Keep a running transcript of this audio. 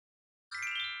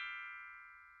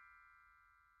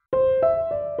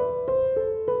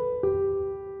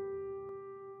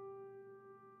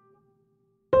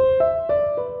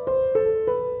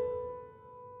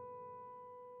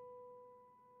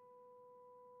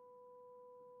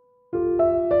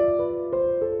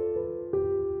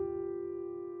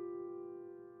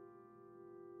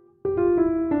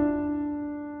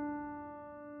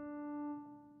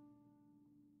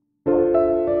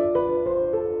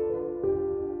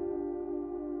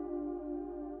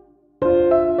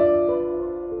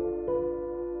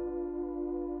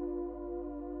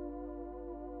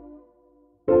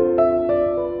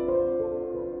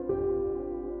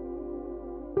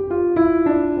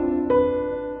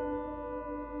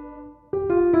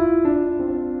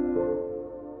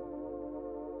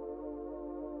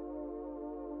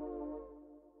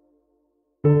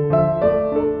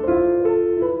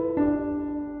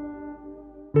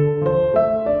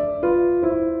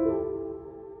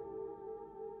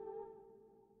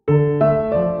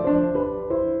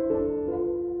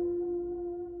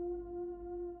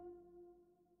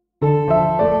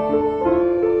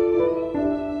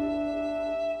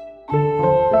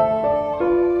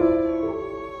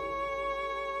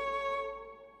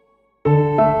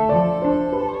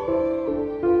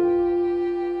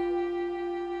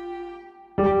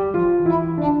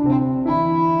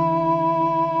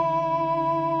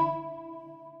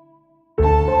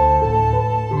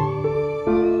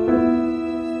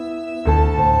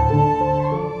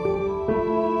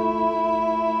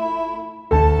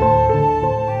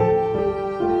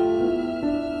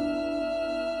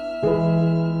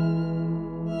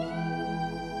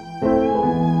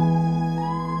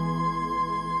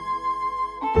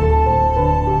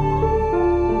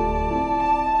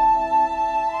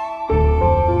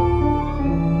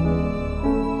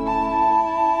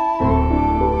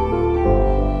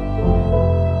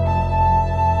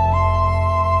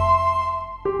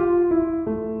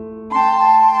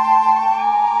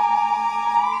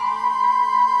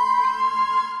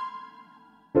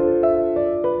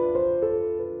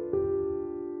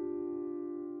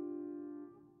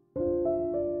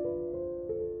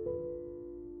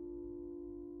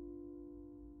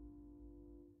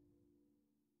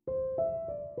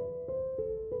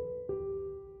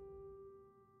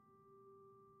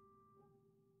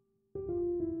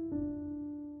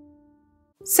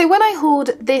So when I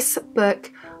hauled this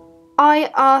book,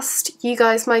 I asked you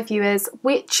guys, my viewers,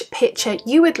 which picture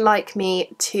you would like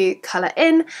me to colour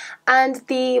in, and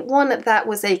the one that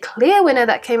was a clear winner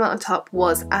that came out on top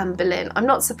was Anne Boleyn. I'm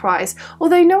not surprised,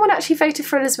 although no one actually voted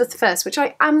for Elizabeth I, which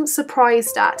I am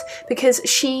surprised at, because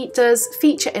she does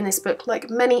feature in this book like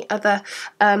many other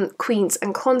queens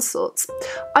and consorts.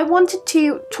 I wanted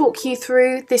to talk you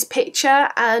through this picture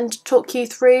and talk you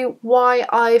through why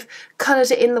I've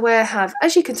coloured it in the way I have.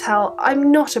 As you can tell,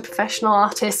 I'm not a professional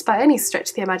artist by any stretch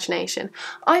of the imagination.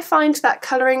 I find that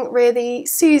colouring really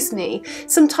soothes me.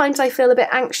 Sometimes I feel a bit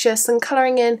anxious and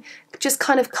colouring in just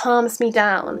kind of calms me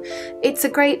down. It's a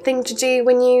great thing to do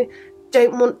when you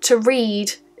don't want to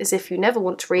read, as if you never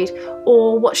want to read,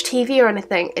 or watch TV or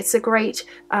anything. It's a great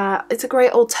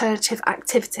alternative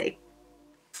activity.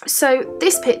 So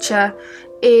this picture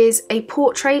is a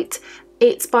portrait.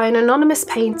 It's by an anonymous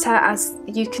painter, as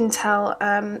you can tell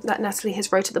that Natalie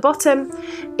has wrote at the bottom.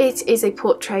 It is a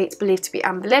portrait believed to be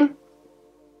Anne Boleyn,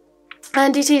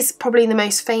 and it is probably the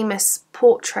most famous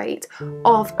portrait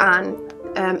of Anne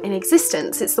in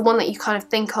existence. It's the one that you kind of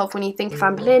think of when you think of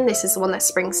Anne Boleyn. This is the one that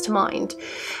springs to mind.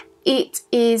 It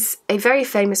is a very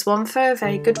famous one for a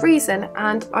very good reason,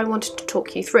 and I wanted to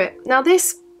talk you through it. Now,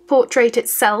 this portrait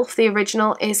itself, the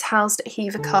original, is housed at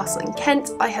Hever Castle in Kent.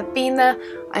 I have been there,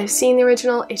 I have seen the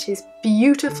original, it is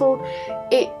beautiful.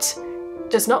 It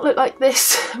does not look like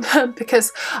this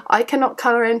because I cannot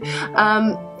colour in,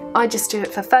 I just do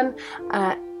it for fun.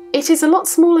 It is a lot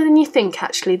smaller than you think,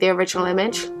 actually, the original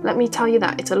image. Let me tell you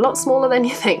that, it's a lot smaller than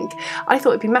you think. I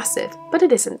thought it'd be massive, but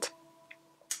it isn't.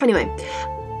 Anyway,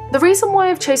 the reason why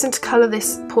I've chosen to colour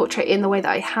this portrait in the way that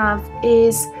I have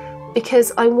is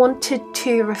because I wanted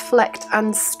to reflect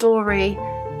Anne's story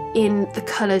in the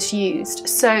colours used.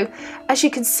 So as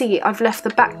you can see, I've left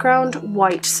the background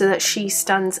white so that she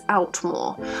stands out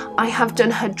more. I have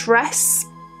done her dress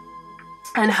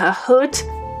and her hood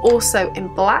also in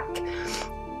black.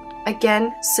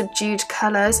 Again, subdued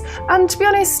colours, and to be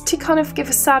honest, to kind of give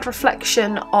a sad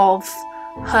reflection of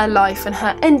her life and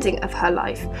her ending of her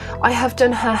life. I have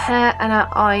done her hair and her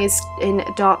eyes in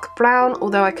dark brown,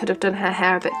 although I could have done her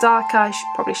hair a bit darker. I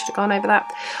probably should have gone over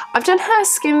that. I've done her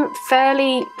skin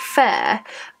fairly fair,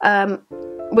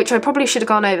 which I probably should have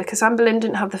gone over because Anne Boleyn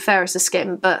didn't have the fairest of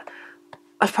skin, but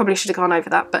I probably should have gone over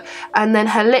that. And then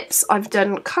her lips, I've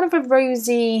done kind of a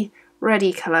rosy,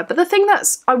 reddy colour. But the thing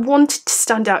that's I wanted to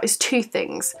stand out is two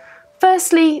things.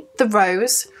 Firstly, the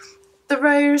rose. The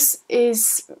rose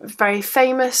is very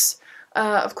famous.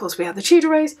 Of course, we have the Tudor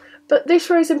rose, but this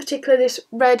rose in particular, this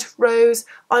red rose,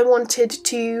 I wanted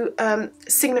to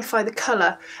signify the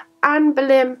colour. Anne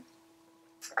Boleyn,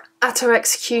 at her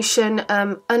execution,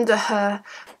 under her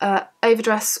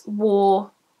overdress,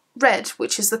 wore red,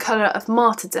 which is the colour of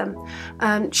martyrdom,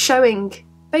 showing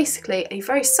basically a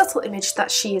very subtle image that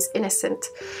she is innocent.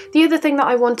 The other thing that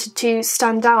I wanted to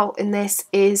stand out in this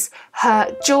is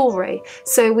her jewellery.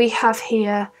 So we have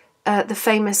here the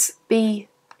famous B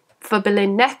for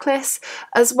Boleyn necklace,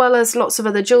 as well as lots of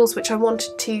other jewels which I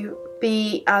wanted to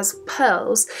be as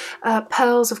pearls.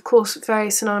 Pearls, of course,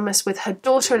 very synonymous with her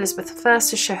daughter Elizabeth I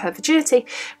to show her virginity,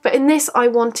 but in this I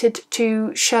wanted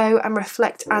to show and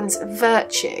reflect Anne's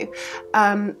virtue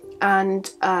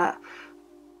and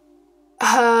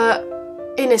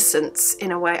her innocence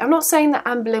in a way. I'm not saying that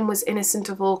Anne Boleyn was innocent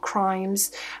of all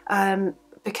crimes,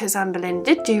 because Anne Boleyn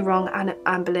did do wrong, and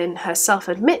Anne Boleyn herself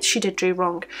admits she did do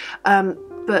wrong,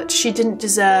 but she didn't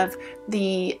deserve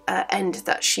the end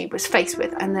that she was faced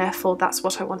with, and therefore that's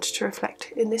what I wanted to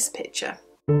reflect in this picture.